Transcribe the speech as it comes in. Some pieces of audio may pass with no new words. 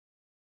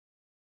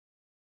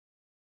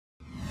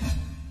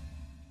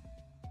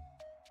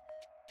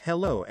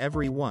Hello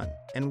everyone,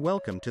 and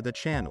welcome to the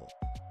channel.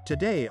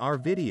 Today our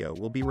video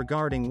will be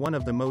regarding one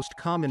of the most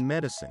common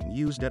medicine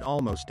used at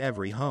almost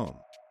every home.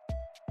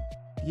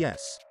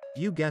 Yes,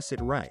 you guess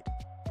it right.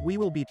 We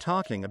will be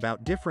talking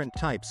about different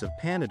types of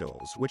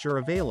Panadols which are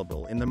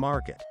available in the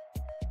market.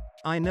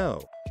 I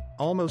know,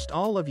 almost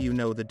all of you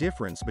know the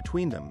difference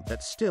between them,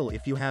 but still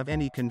if you have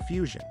any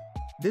confusion,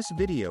 this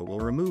video will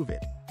remove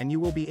it, and you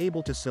will be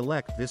able to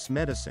select this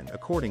medicine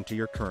according to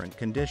your current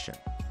condition.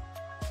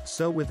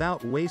 So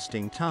without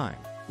wasting time,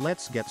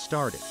 let's get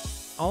started.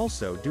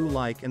 Also do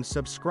like and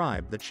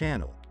subscribe the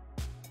channel.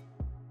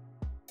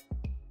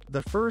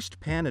 The first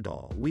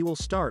Panadol we will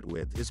start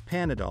with is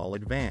Panadol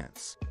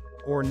Advance,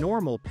 or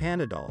normal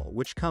Panadol,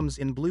 which comes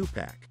in blue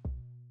pack.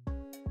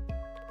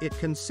 It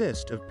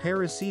consists of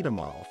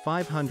paracetamol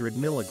 500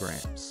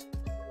 mg.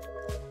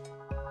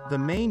 The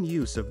main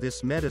use of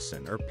this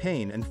medicine are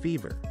pain and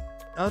fever.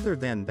 Other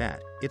than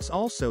that, it's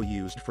also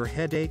used for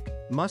headache,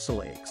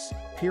 muscle aches,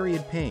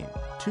 period pain,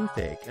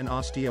 toothache and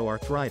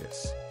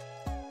osteoarthritis.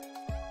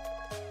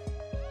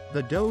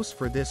 The dose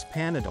for this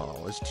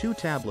Panadol is 2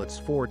 tablets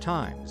 4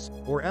 times,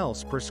 or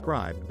else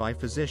prescribed by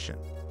physician.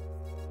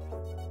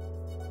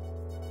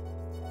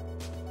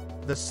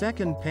 The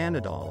second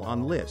Panadol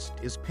on list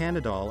is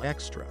Panadol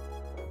Extra.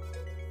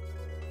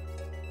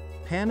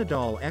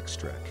 Panadol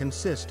Extra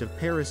consists of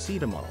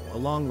paracetamol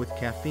along with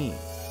caffeine.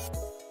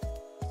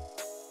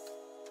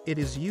 It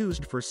is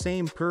used for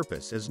same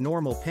purpose as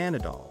normal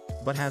Panadol,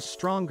 but has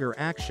stronger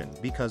action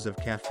because of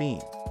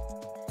caffeine.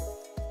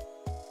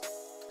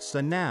 So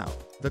now,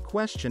 the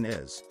question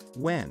is,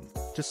 when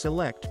to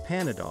select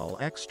Panadol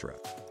Extra?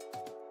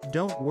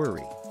 Don't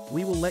worry,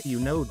 we will let you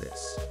know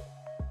this.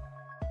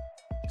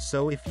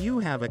 So if you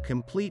have a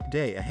complete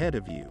day ahead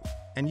of you,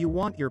 and you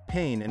want your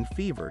pain and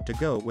fever to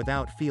go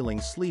without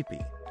feeling sleepy,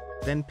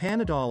 then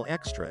Panadol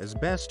Extra is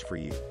best for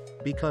you,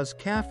 because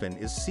caffeine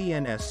is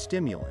CNS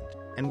stimulant,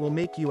 and will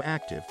make you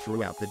active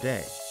throughout the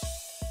day.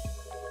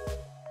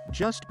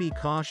 Just be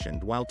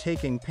cautioned while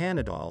taking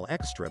Panadol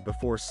Extra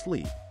before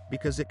sleep,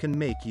 because it can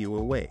make you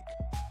awake.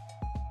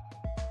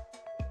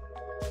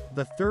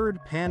 The third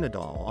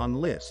Panadol on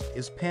list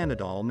is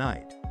Panadol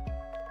Night.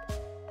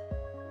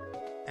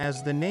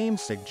 As the name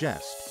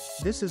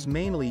suggests, this is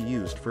mainly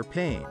used for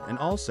pain and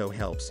also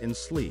helps in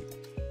sleep.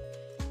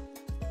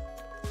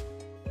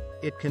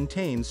 It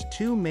contains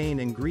 2 main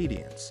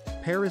ingredients,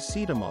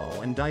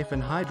 paracetamol and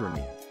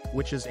diphenhydramine,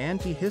 which is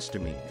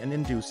antihistamine and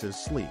induces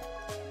sleep.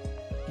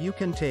 You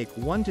can take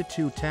 1 to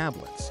 2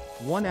 tablets,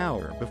 1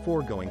 hour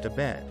before going to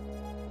bed.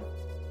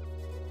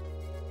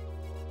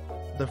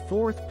 The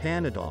fourth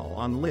Panadol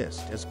on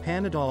list is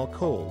Panadol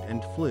Cold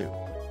and Flu.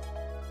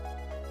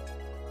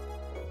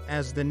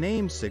 As the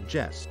name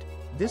suggests,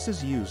 this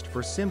is used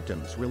for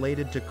symptoms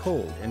related to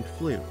cold and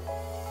flu.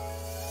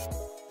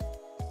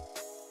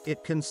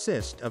 It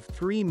consists of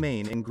 3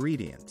 main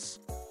ingredients: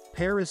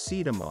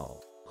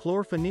 paracetamol,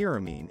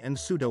 chlorpheniramine and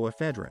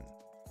pseudoephedrine.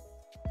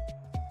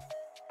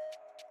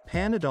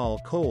 Panadol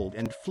Cold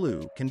and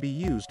Flu can be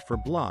used for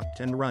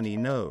blocked and runny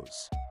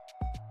nose,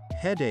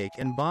 headache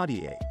and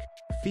body ache,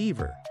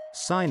 fever,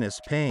 sinus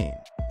pain,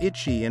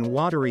 itchy and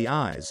watery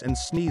eyes and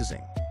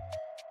sneezing.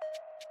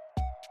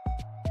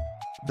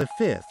 The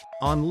fifth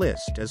on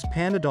list is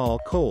Panadol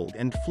Cold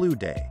and Flu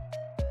Day.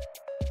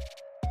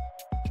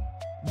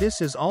 This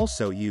is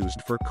also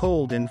used for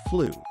cold and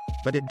flu,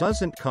 but it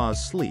doesn't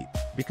cause sleep,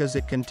 because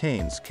it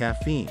contains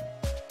caffeine.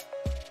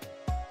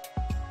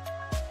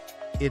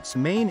 Its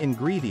main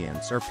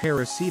ingredients are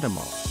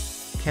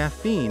paracetamol,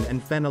 caffeine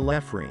and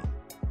phenylephrine.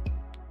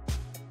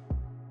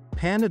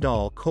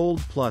 Panadol Cold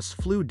plus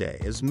Flu Day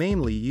is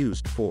mainly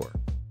used for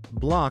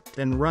blocked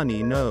and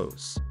runny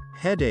nose,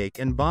 headache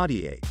and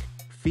body ache,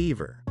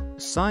 fever,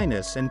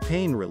 sinus and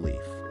pain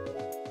relief.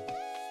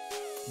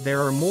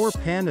 There are more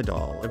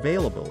Panadol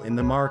available in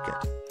the market.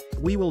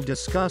 We will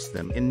discuss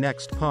them in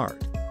next part.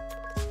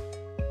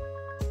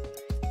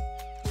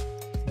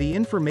 The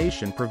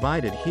information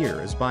provided here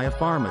is by a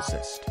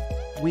pharmacist.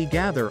 We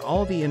gather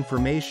all the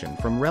information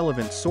from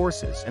relevant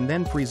sources and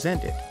then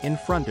present it in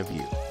front of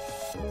you.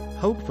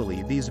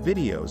 Hopefully these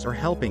videos are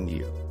helping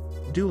you.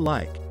 Do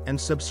like and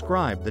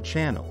subscribe the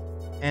channel.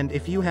 And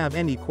if you have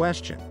any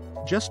question,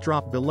 just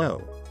drop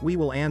below, we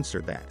will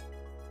answer that.